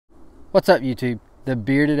What's up, YouTube? The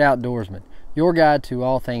Bearded Outdoorsman, your guide to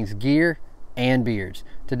all things gear and beards.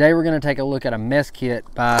 Today we're going to take a look at a mess kit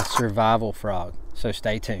by Survival Frog, so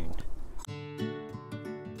stay tuned.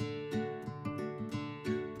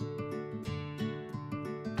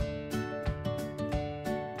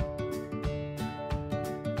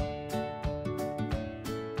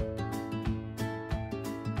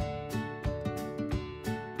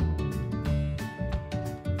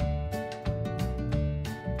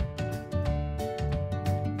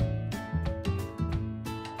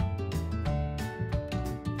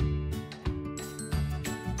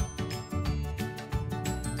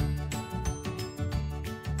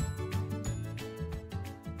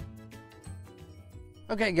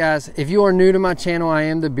 Okay guys, if you are new to my channel, I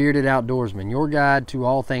am the Bearded Outdoorsman, your guide to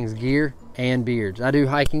all things gear and beards. I do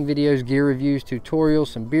hiking videos, gear reviews, tutorials,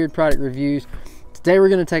 some beard product reviews. Today we're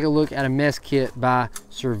going to take a look at a mess kit by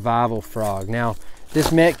Survival Frog. Now,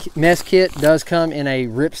 this mess kit does come in a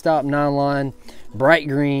ripstop nylon bright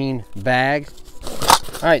green bag.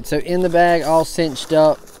 Alright, so in the bag, all cinched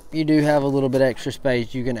up, you do have a little bit extra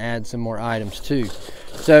space. You can add some more items too.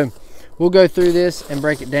 So we'll go through this and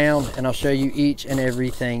break it down, and I'll show you each and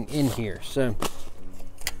everything in here. So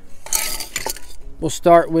we'll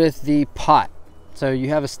start with the pot. So you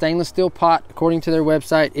have a stainless steel pot. According to their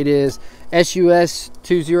website, it is SUS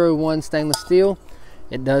 201 stainless steel.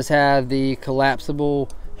 It does have the collapsible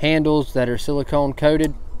handles that are silicone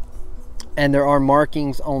coated, and there are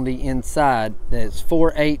markings on the inside. That's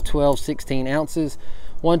 4, 8, 12, 16 ounces,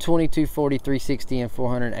 120, 240, 360, and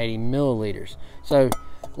 480 milliliters. So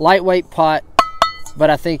lightweight pot, but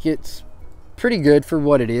I think it's pretty good for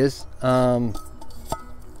what it is. Not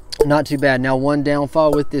too bad. Now, one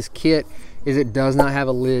downfall with this kit is it does not have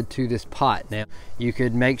a lid to this pot. Now, you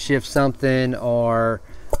could makeshift something, or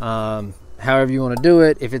however you want to do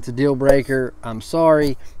it. If it's a deal breaker, I'm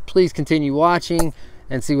sorry. Please continue watching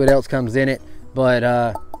and see what else comes in it. But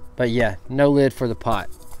yeah, no lid for the pot.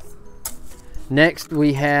 Next,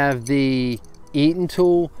 we have the eating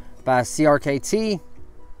tool by CRKT.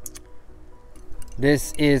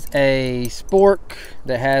 This is a spork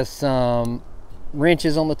that has some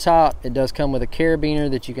wrenches on the top. It does come with a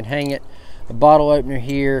carabiner that you can hang it, a bottle opener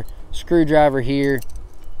here, screwdriver here.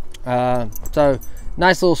 So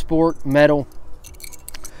nice little spork, metal.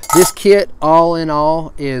 This kit, all in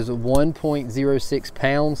all, is 1.06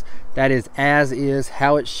 pounds. That is as is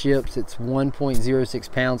how it ships. It's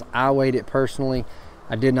 1.06 pounds. I weighed it personally.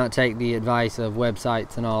 I did not take the advice of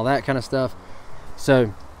websites and all that kind of stuff.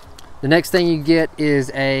 So the next thing you get is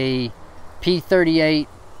a P38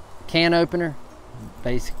 can opener,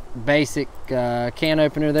 basic can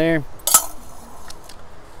opener there.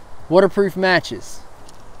 Waterproof matches.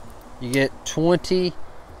 You get 20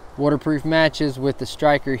 waterproof matches with the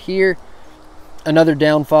striker here. Another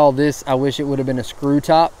downfall, this, I wish it would have been a screw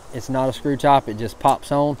top. It's not a screw top, it just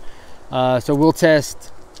pops on. So we'll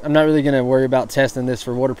test. I'm not really going to worry about testing this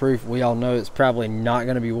for waterproof. We all know it's probably not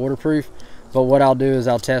going to be waterproof. But what I'll do is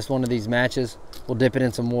I'll test one of these matches. We'll dip it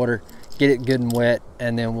in some water, get it good and wet,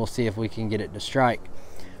 and then we'll see if we can get it to strike.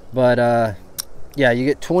 But yeah, you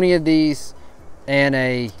get 20 of these and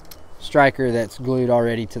a striker that's glued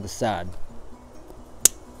already to the side.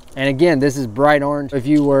 And again, this is bright orange. If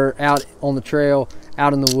you were out on the trail,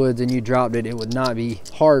 out in the woods, and you dropped it, it would not be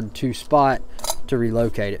hard to spot to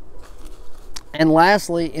relocate it. And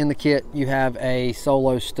lastly, in the kit, you have a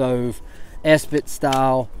solo stove, Espit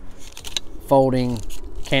style folding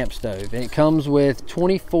camp stove. And it comes with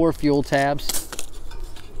 24 fuel tabs,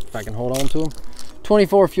 if I can hold on to them.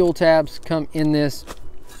 24 fuel tabs come in this,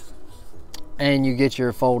 and you get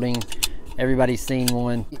your folding. Everybody's seen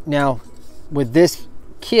one. Now, with this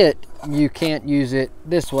kit, you can't use it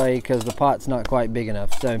this way because the pot's not quite big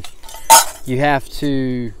enough. So you have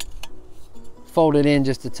to fold it in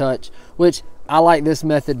just a touch, which I like this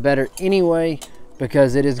method better anyway,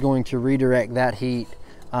 because it is going to redirect that heat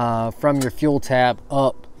from your fuel tab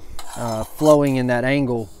up, flowing in that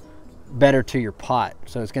angle better to your pot.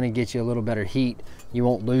 So it's going to get you a little better heat. You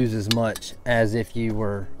won't lose as much as if you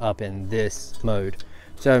were up in this mode.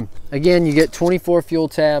 So again, you get 24 fuel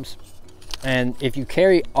tabs, and if you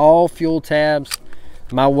carry all fuel tabs,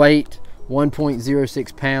 my weight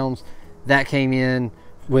 1.06 pounds, that came in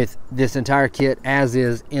with this entire kit as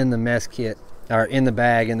is in the mess kit, or in the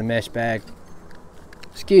bag, in the mesh bag,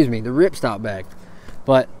 excuse me, the ripstop bag.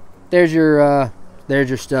 But there's your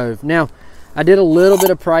stove. Now, I did a little bit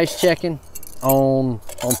of price checking on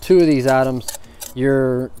two of these items.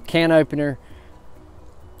 Your can opener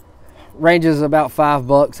ranges about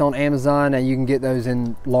 $5 on Amazon, and you can get those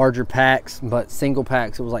in larger packs, but single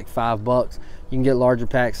packs it was like $5. You can get larger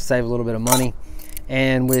packs to save a little bit of money.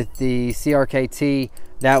 And with the CRKT,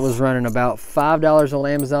 that was running about $5 on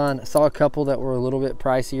Amazon. I saw a couple that were a little bit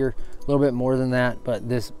pricier, a little bit more than that, but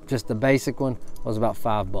this, just the basic one, was about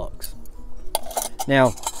 $5.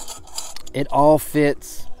 Now, it all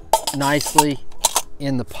fits nicely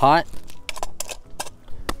in the pot,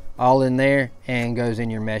 all in there, and goes in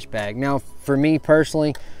your mesh bag. Now, for me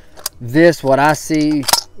personally, this, what I see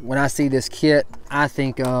when I see this kit, I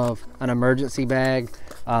think of an emergency bag,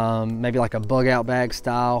 maybe like a bug out bag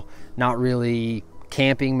style, not really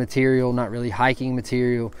camping material, not really hiking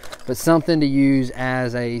material, but something to use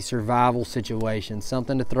as a survival situation,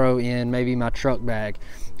 something to throw in maybe my truck bag.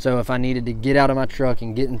 So if I needed to get out of my truck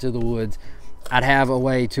and get into the woods, I'd have a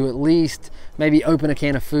way to at least maybe open a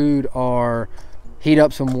can of food or heat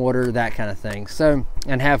up some water, that kind of thing. So,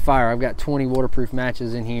 and have fire. I've got 20 waterproof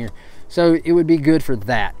matches in here, so it would be good for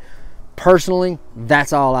that. Personally,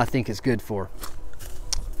 that's all I think it's good for.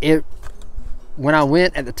 When I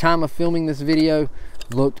went at the time of filming this video,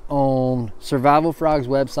 looked on Survival Frog's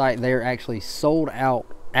website, they're actually sold out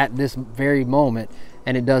at this very moment,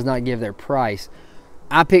 and it does not give their price.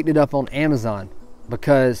 I picked it up on Amazon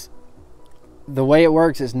because the way it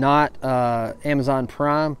works is not Amazon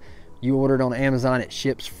Prime. You order it on Amazon, it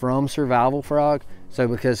ships from Survival Frog. So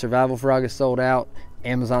because Survival Frog is sold out,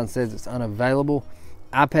 Amazon says it's unavailable.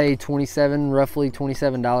 I paid roughly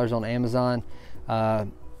 $27 on Amazon a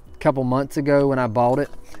couple months ago when I bought it.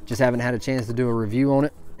 Just haven't had a chance to do a review on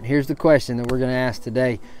it. And here's the question that we're going to ask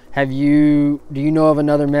today. Do you know of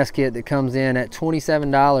another mess kit that comes in at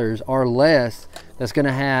 $27 or less that's going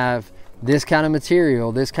to have this kind of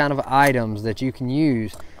material, this kind of items that you can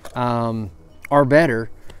use, or better,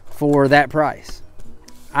 for that price?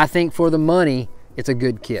 I think for the money, it's a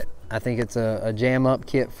good kit. I think it's a jam up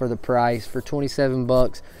kit for the price. For 27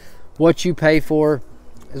 bucks, what you pay for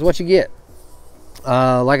is what you get.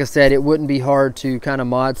 Like I said, it wouldn't be hard to kind of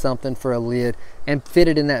mod something for a lid and fit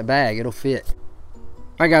it in that bag. It'll fit.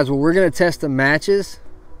 All right, guys, well, we're going to test the matches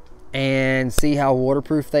and see how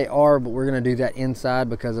waterproof they are, but we're going to do that inside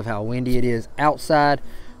because of how windy it is outside.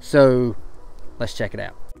 So let's check it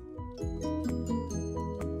out.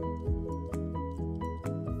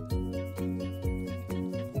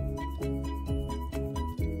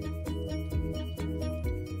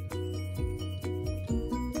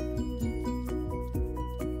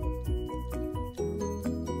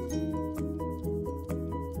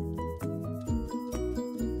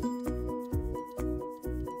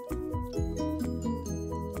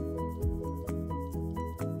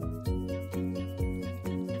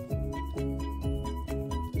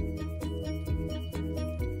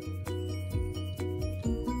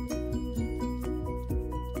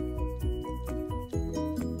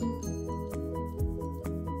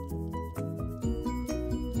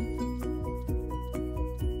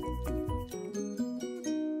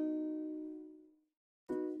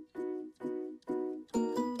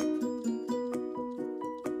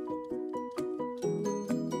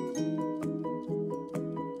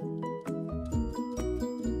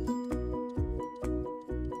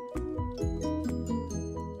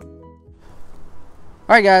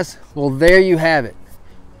 All right, guys, well, there you have it.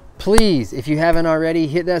 Please, if you haven't already,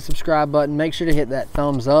 hit that subscribe button. Make sure to hit that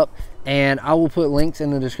thumbs up, and I will put links in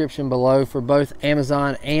the description below for both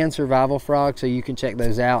Amazon and Survival Frog, so you can check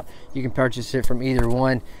those out. You can purchase it from either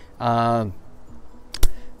one. And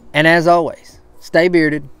as always, stay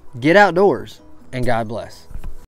bearded, get outdoors, and God bless.